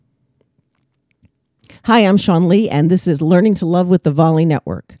Hi, I'm Sean Lee, and this is Learning to Love with the Volley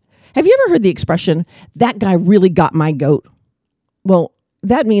Network. Have you ever heard the expression, that guy really got my goat? Well,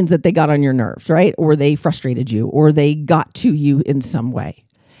 that means that they got on your nerves, right? Or they frustrated you, or they got to you in some way.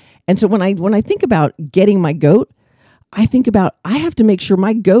 And so when I think about getting my goat, I think about I have to make sure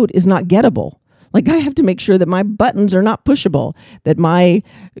my goat is not gettable. Like I have to make sure that my buttons are not pushable, that my,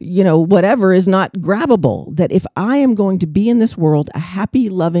 whatever is not grabbable, that if I am going to be in this world a happy,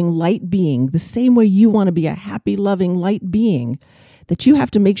 loving, light being, the same way you want to be a happy, loving, light being, that you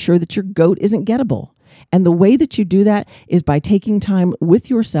have to make sure that your goat isn't gettable. And the way that you do that is by taking time with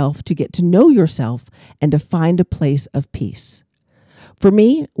yourself to get to know yourself and to find a place of peace. For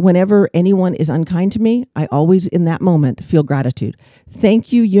me, whenever anyone is unkind to me, I always in that moment feel gratitude.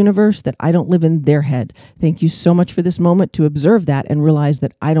 Thank you, universe, that I don't live in their head. Thank you so much for this moment to observe that and realize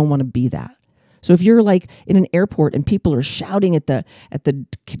that I don't want to be that. So if you're like in an airport and people are shouting at the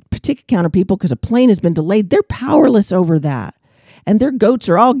ticket counter people because a plane has been delayed, they're powerless over that. And their goats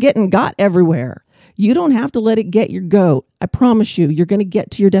are all getting got everywhere. You don't have to let it get your goat. I promise you, you're going to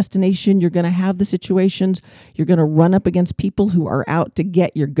get to your destination. You're going to have the situations. You're going to run up against people who are out to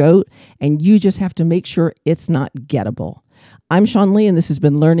get your goat, and you just have to make sure it's not gettable. I'm Sean Lee, and this has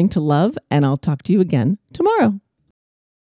been Learning to Love, and I'll talk to you again tomorrow.